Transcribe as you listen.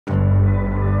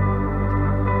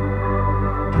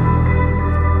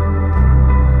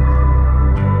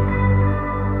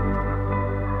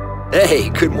Hey,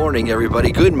 good morning,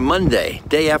 everybody. Good Monday,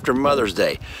 day after Mother's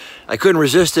Day. I couldn't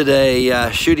resist today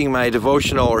shooting my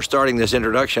devotional or starting this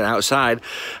introduction outside.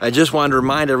 I just wanted to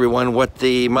remind everyone what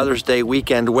the Mother's Day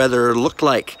weekend weather looked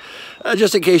like.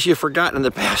 Just in case you've forgotten in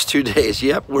the past 2 days.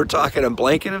 Yep, we're talking a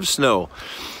blanket of snow.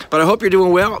 But I hope you're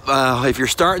doing well. If you're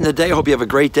starting the day, I hope you have a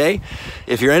great day.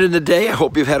 If you're ending the day, I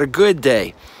hope you've had a good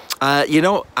day.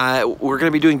 We're going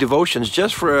to be doing devotions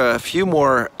just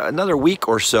for another week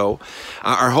or so.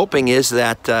 Our hoping is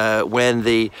that when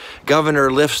the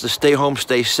governor lifts the stay home,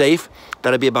 stay safe,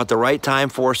 that'll be about the right time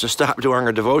for us to stop doing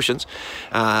our devotions,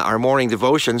 our morning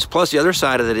devotions. Plus, the other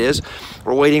side of it is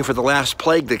we're waiting for the last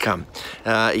plague to come.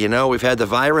 We've had the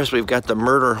virus, we've got the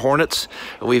murder hornets,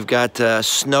 we've got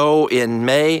snow in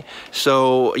May.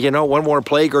 So, one more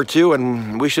plague or two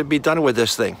and we should be done with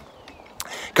this thing.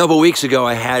 A couple of weeks ago,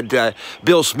 I had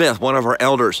Bill Smith, one of our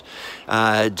elders,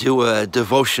 do a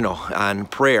devotional on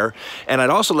prayer. And I'd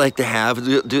also like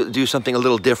to do something a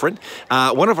little different.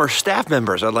 One of our staff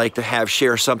members I'd like to have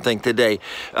share something today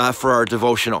for our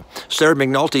devotional. Sarah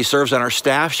McNulty serves on our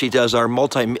staff. She does our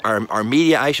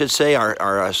media, I should say,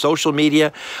 our social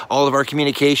media, all of our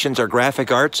communications, our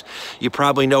graphic arts. You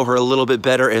probably know her a little bit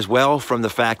better as well from the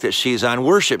fact that she's on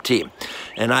worship team.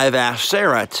 And I've asked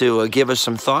Sarah to give us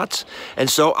some thoughts. And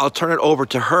so I'll turn it over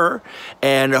to her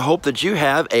and I hope that you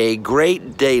have a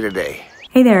great day today.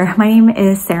 Hey there, my name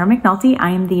is Sarah McNulty.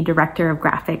 I am the Director of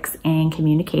Graphics and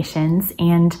Communications,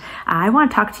 and I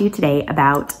want to talk to you today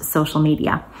about social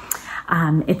media.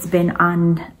 It's been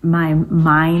on my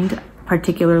mind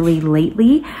particularly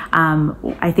lately.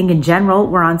 I think in general,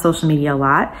 we're on social media a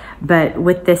lot, but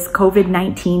with this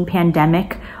COVID-19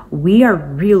 pandemic, we are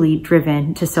really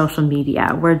driven to social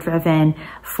media. We're driven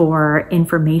for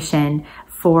information,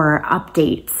 for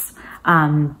updates,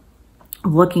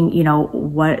 looking,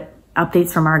 what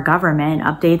updates from our government,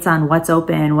 updates on what's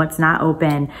open, what's not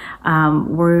open.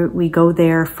 We go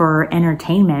there for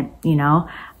entertainment.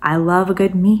 I love a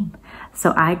good meme.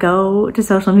 So I go to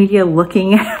social media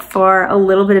looking for a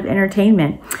little bit of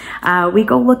entertainment. We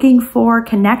go looking for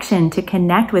connection, to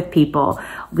connect with people.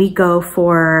 We go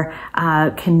for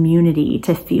community,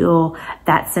 to feel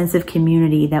that sense of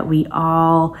community that we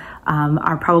all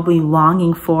are probably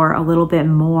longing for a little bit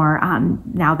more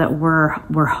now that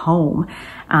we're home.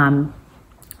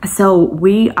 So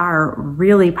we are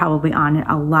really probably on it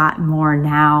a lot more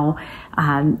now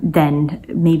than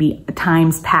maybe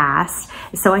times past.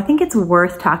 So I think it's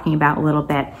worth talking about a little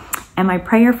bit. And my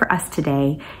prayer for us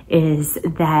today is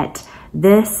that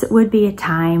this would be a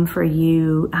time for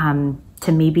you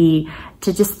to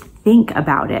just think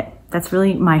about it. That's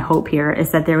really my hope here,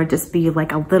 is that there would just be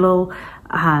like a little,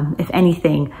 if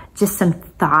anything, just some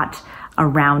thought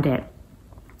around it.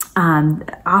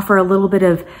 Offer a little bit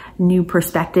of new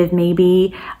perspective,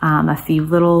 maybe a few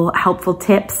little helpful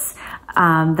tips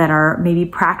that are maybe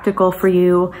practical for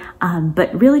you,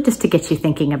 but really just to get you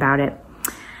thinking about it.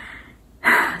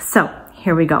 So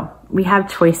here we go. We have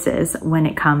choices when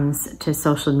it comes to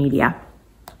social media.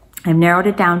 I've narrowed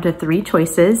it down to 3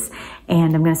 choices,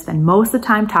 and I'm going to spend most of the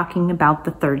time talking about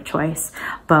the third choice.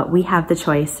 But we have the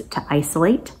choice to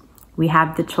isolate, we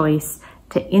have the choice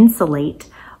to insulate,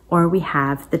 or we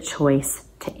have the choice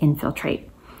to infiltrate.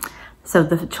 So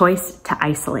the choice to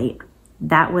isolate,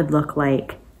 that would look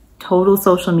like total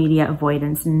social media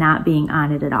avoidance, not being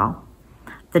on it at all.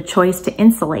 The choice to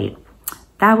insulate,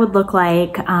 that would look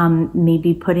like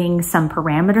maybe putting some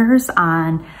parameters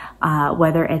on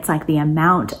whether it's like the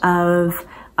amount of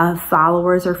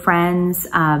followers or friends,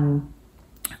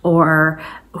 or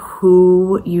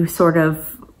who you sort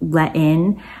of let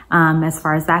in. As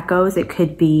far as that goes, it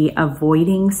could be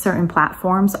avoiding certain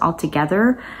platforms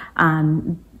altogether.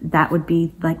 That would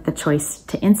be like the choice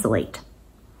to insulate.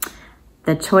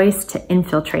 The choice to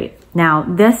infiltrate. Now,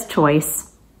 this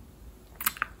choice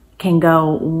can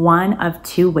go one of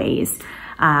 2 ways.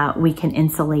 We can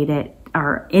insulate it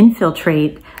or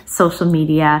infiltrate social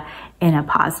media in a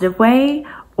positive way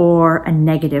or a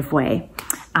negative way.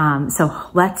 So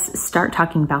let's start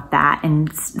talking about that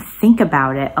and think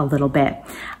about it a little bit.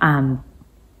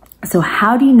 So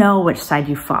how do you know which side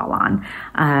you fall on?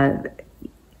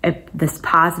 This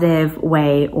positive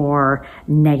way or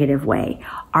negative way?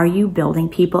 Are you building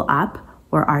people up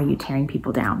or are you tearing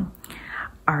people down?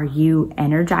 Are you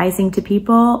energizing to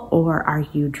people or are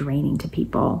you draining to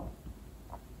people?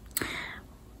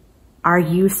 Are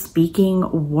you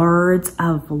speaking words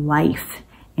of life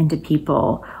into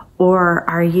people, or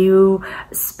are you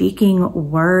speaking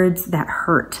words that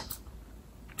hurt?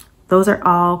 Those are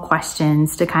all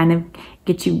questions to kind of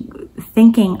get you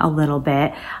thinking a little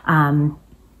bit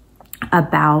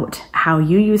about how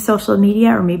you use social media,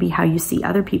 or maybe how you see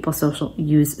other people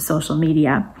use social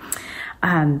media.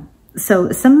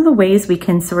 So some of the ways we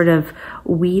can sort of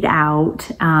weed out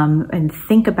and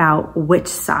think about which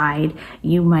side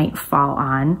you might fall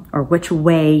on, or which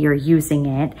way you're using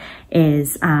it,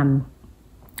 is, and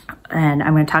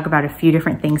I'm going to talk about a few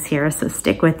different things here, so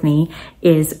stick with me,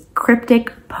 is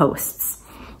cryptic posts.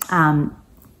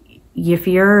 If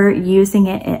you're using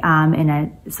it in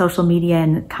a social media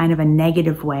in kind of a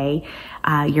negative way,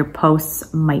 your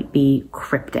posts might be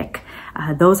cryptic.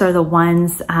 Those are the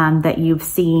ones that you've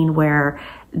seen where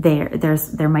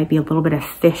there might be a little bit of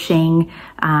fishing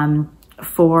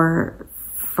for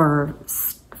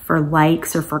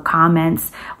likes or for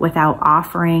comments without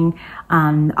offering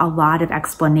a lot of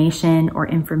explanation or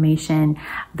information.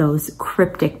 Those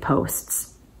cryptic posts.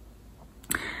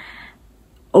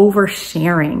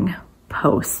 Oversharing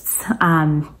posts,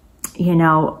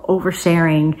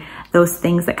 oversharing, those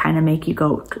things that kind of make you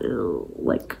go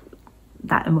like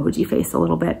that emoji face a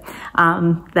little bit,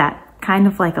 that kind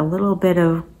of like a little bit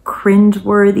of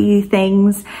cringeworthy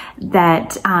things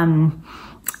that,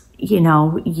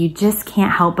 you just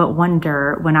can't help but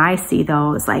wonder when I see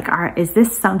those, like, is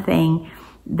this something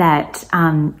that,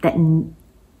 that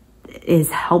is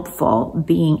helpful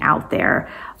being out there?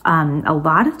 A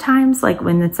lot of times, like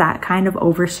when it's that kind of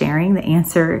oversharing, the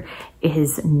answer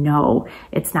is no,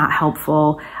 it's not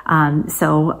helpful.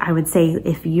 So I would say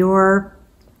if you're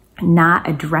not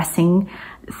addressing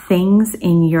things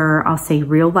in your, I'll say,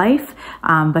 real life,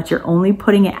 but you're only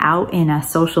putting it out in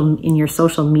your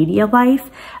social media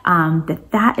life,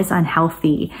 that is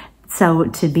unhealthy. So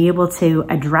to be able to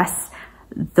address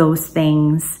those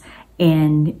things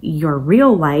in your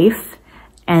real life,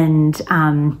 and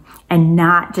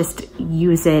not just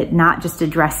use it, not just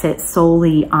address it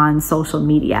solely on social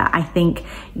media. I think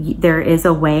there is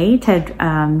a way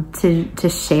to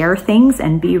share things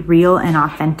and be real and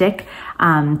authentic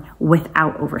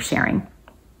without oversharing.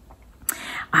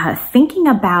 Thinking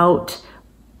about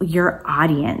your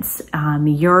audience,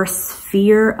 your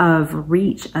sphere of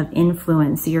reach, of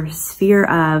influence, your sphere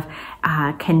of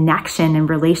connection and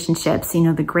relationships.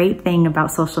 The great thing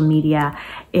about social media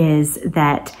is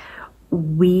that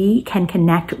we can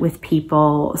connect with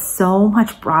people so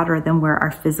much broader than where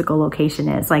our physical location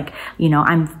is. Like,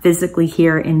 I'm physically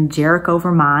here in Jericho,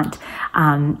 Vermont,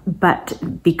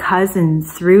 but because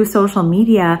through social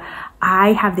media,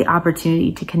 I have the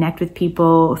opportunity to connect with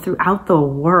people throughout the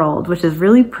world, which is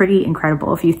really pretty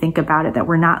incredible if you think about it, that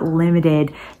we're not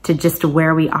limited to just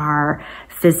where we are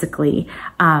physically.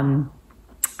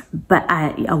 But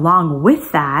along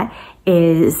with that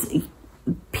is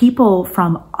people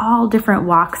from all different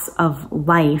walks of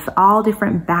life, all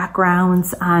different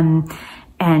backgrounds,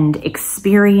 and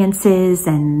experiences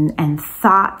and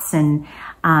thoughts and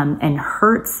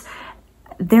hurts.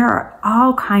 There are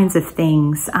all kinds of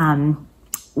things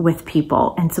with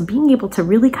people. And so being able to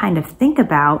really kind of think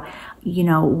about,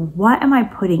 what am I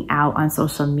putting out on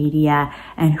social media,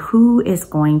 and who is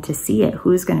going to see it,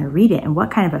 who's going to read it, and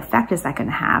what kind of effect is that going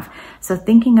to have? So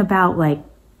thinking about, like,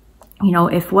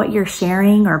 if what you're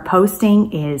sharing or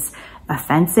posting is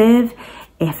offensive,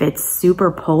 if it's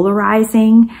super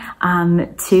polarizing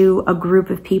to a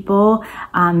group of people,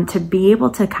 to be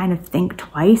able to kind of think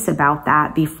twice about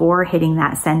that before hitting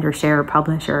that send or share or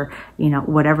publish or,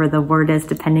 whatever the word is,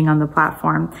 depending on the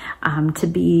platform, to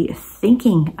be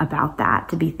thinking about that,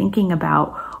 to be thinking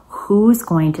about who's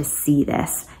going to see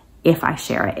this if I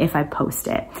share it, if I post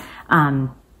it.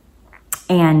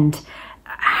 And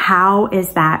how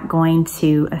is that going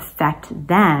to affect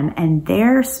them and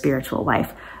their spiritual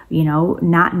life?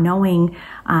 Not knowing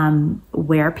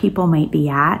where people might be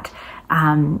at,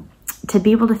 to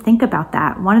be able to think about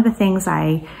that. One of the things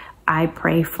I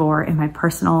pray for in my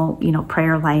personal,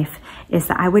 prayer life is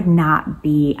that I would not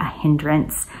be a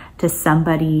hindrance to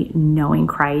somebody knowing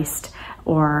Christ,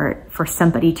 or for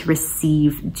somebody to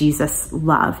receive Jesus'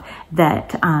 love,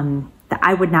 that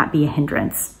I would not be a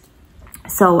hindrance.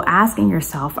 So asking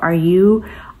yourself, are you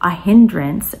a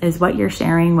hindrance? Is what you're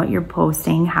sharing, what you're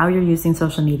posting, how you're using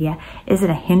social media, is it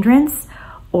a hindrance,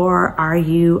 or are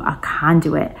you a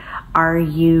conduit? Are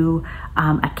you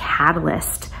a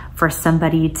catalyst for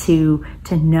somebody to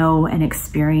know and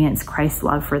experience Christ's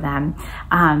love for them?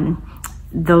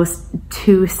 Those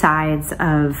two sides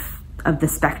of the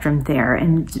spectrum there,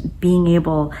 and being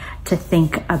able to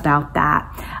think about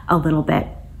that a little bit.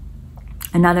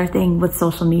 Another thing with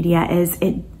social media is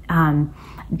it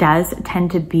does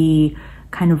tend to be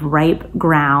kind of ripe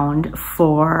ground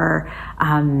for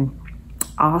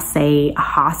I'll say,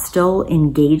 hostile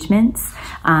engagements,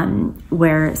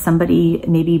 where somebody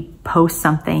maybe posts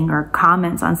something or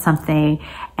comments on something,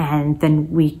 and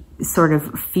then we sort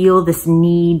of feel this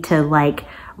need to like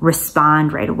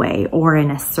respond right away or in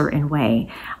a certain way.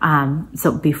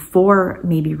 So before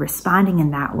maybe responding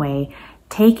in that way,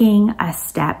 taking a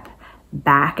step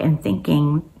back and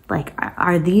thinking, like,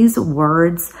 are these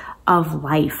words of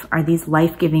life? Are these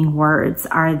life-giving words?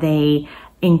 Are they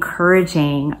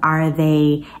encouraging? Are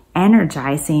they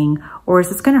energizing? Or is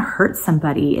this going to hurt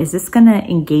somebody? Is this going to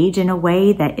engage in a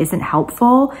way that isn't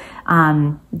helpful,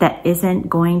 that isn't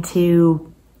going to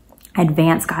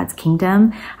advance God's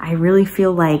kingdom? I really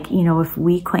feel like, you know, if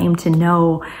we claim to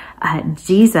know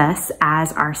Jesus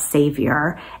as our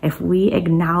Savior, if we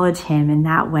acknowledge Him in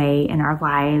that way in our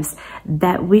lives,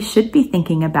 that we should be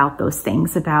thinking about those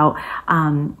things, about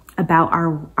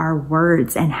our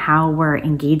words and how we're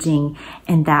engaging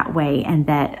in that way, and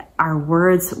that our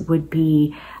words would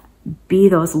be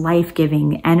those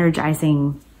life-giving,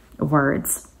 energizing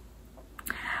words.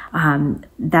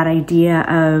 That idea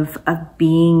of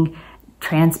being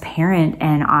transparent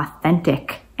and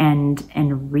authentic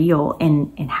and real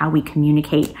in how we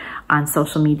communicate on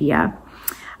social media.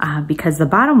 Because the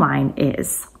bottom line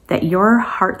is that your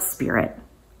heart spirit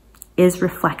is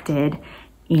reflected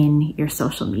in your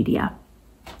social media.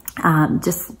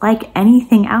 Just like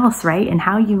anything else, right? And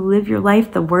how you live your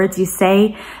life, the words you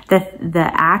say,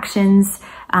 the actions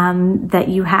that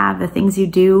you have, the things you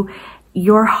do,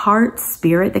 your heart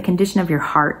spirit, the condition of your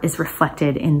heart is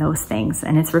reflected in those things,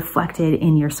 and it's reflected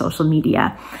in your social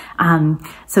media.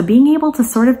 So being able to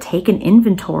sort of take an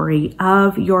inventory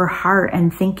of your heart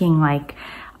and thinking like,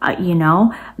 you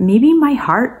know, maybe my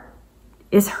heart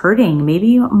is hurting.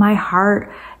 Maybe my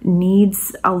heart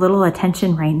needs a little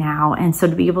attention right now. And so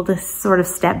to be able to sort of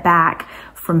step back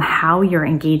from how you're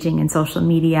engaging in social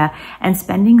media and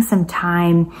spending some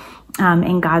time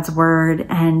in God's word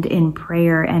and in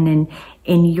prayer and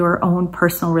in your own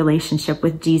personal relationship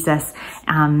with Jesus,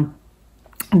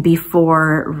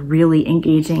 before really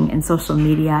engaging in social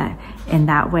media in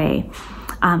that way.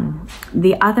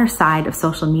 The other side of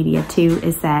social media too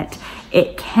is that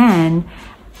it can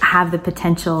have the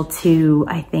potential to,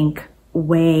 I think,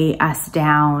 weigh us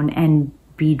down and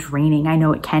be draining. I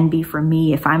know it can be for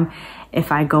me if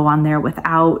I go on there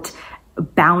without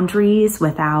boundaries,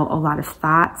 without a lot of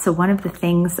thought. So one of the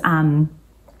things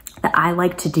that I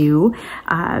like to do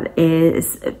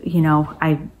is, you know,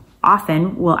 I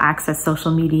often will access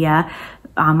social media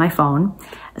on my phone.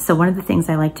 So one of the things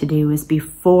I like to do is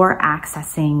before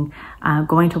accessing,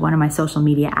 going to one of my social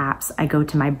media apps, I go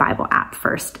to my Bible app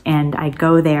first, and I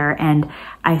go there and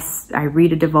I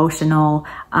read a devotional.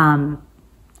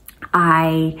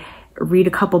 I read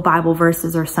a couple Bible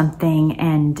verses or something,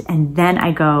 and then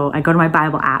I go to my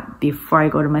Bible app before I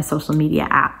go to my social media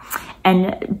app,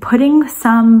 and putting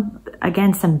some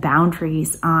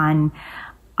boundaries on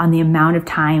the amount of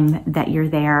time that you're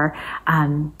there,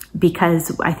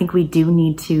 because I think we do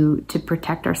need to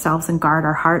protect ourselves and guard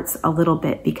our hearts a little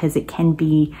bit, because it can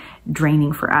be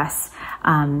draining for us.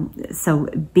 So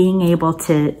being able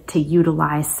to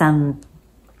utilize some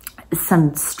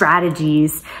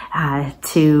strategies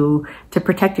to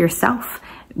protect yourself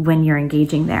when you're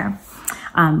engaging there.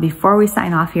 Before we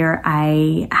sign off here,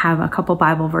 I have a couple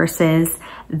Bible verses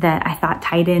that I thought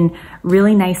tied in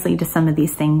really nicely to some of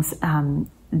these things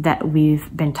that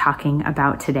we've been talking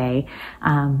about today.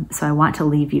 So I want to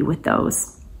leave you with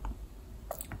those.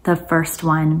 The first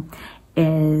one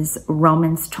is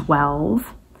Romans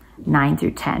 12, 9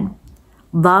 through 10.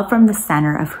 Love from the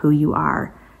center of who you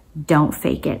are. Don't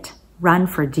fake it. Run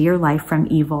for dear life from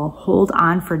evil. Hold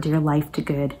on for dear life to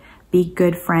good. Be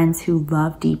good friends who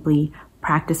love deeply.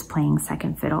 Practice playing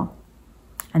second fiddle.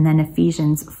 And then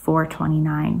Ephesians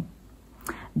 4:29.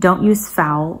 Don't use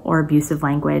foul or abusive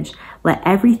language. Let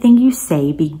everything you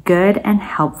say be good and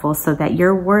helpful, so that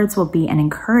your words will be an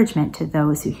encouragement to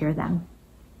those who hear them.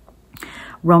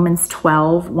 Romans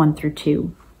 12, 1 through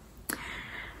 2.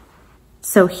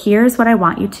 So here's what I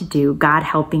want you to do, God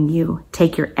helping you.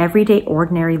 Take your everyday,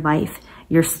 ordinary life,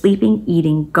 your sleeping,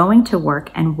 eating, going to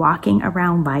work, and walking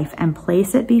around life, and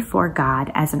place it before God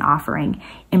as an offering.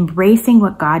 Embracing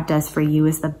what God does for you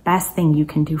is the best thing you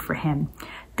can do for Him.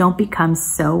 Don't become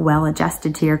so well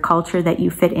adjusted to your culture that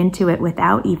you fit into it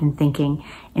without even thinking.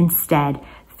 Instead,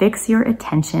 fix your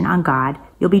attention on God.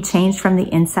 You'll be changed from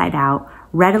the inside out.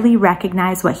 Readily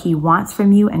recognize what He wants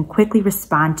from you and quickly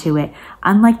respond to it,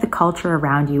 unlike the culture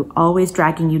around you, always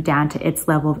dragging you down to its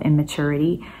level of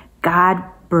immaturity. God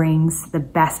brings the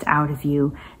best out of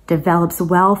you, develops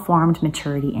well-formed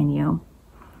maturity in you.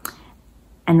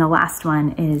 And the last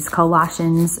one is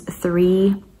Colossians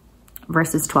 3,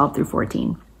 verses 12 through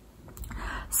 14.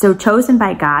 So chosen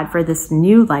by God for this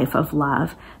new life of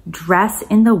love, dress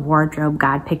in the wardrobe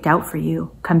God picked out for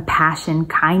you: compassion,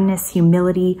 kindness,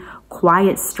 humility,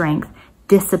 quiet strength,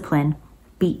 discipline.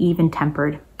 Be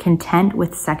even-tempered, content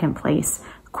with second place,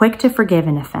 quick to forgive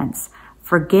an offense.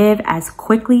 Forgive as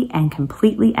quickly and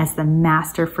completely as the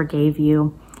Master forgave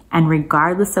you. And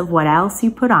regardless of what else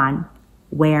you put on,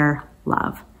 wear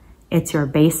love. It's your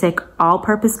basic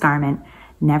all-purpose garment.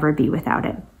 Never be without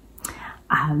it.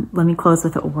 Let me close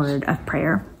with a word of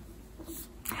prayer.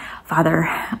 Father,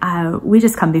 we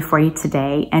just come before you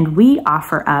today and we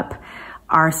offer up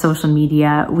our social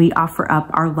media. We offer up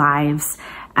our lives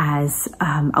as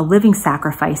a living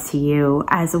sacrifice to you,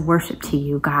 as a worship to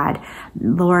you, God.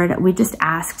 Lord, we just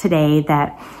ask today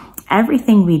that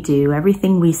everything we do,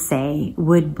 everything we say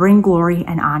would bring glory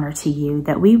and honor to you,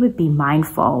 that we would be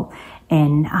mindful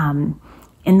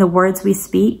in the words we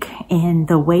speak, in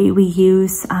the way we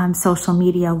use social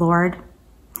media, Lord.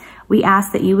 We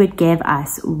ask that you would give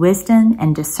us wisdom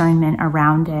and discernment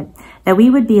around it, that we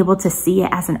would be able to see it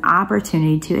as an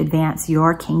opportunity to advance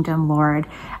your kingdom, Lord,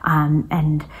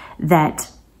 and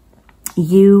that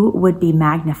you would be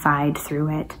magnified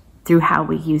through it, through how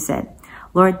we use it.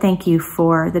 Lord, thank you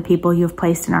for the people you have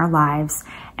placed in our lives.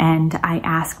 And I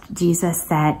ask, Jesus,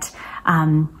 that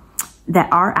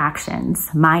our actions,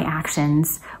 my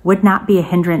actions, would not be a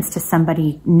hindrance to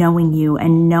somebody knowing you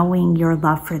and knowing your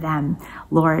love for them,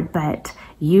 Lord, but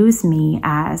use me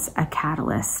as a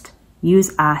catalyst.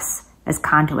 Use us as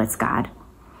conduits, God.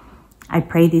 I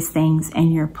pray these things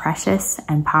in your precious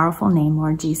and powerful name,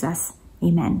 Lord Jesus.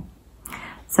 Amen.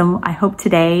 So I hope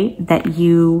today that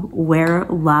you wear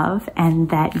love and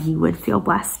that you would feel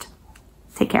blessed.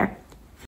 Take care.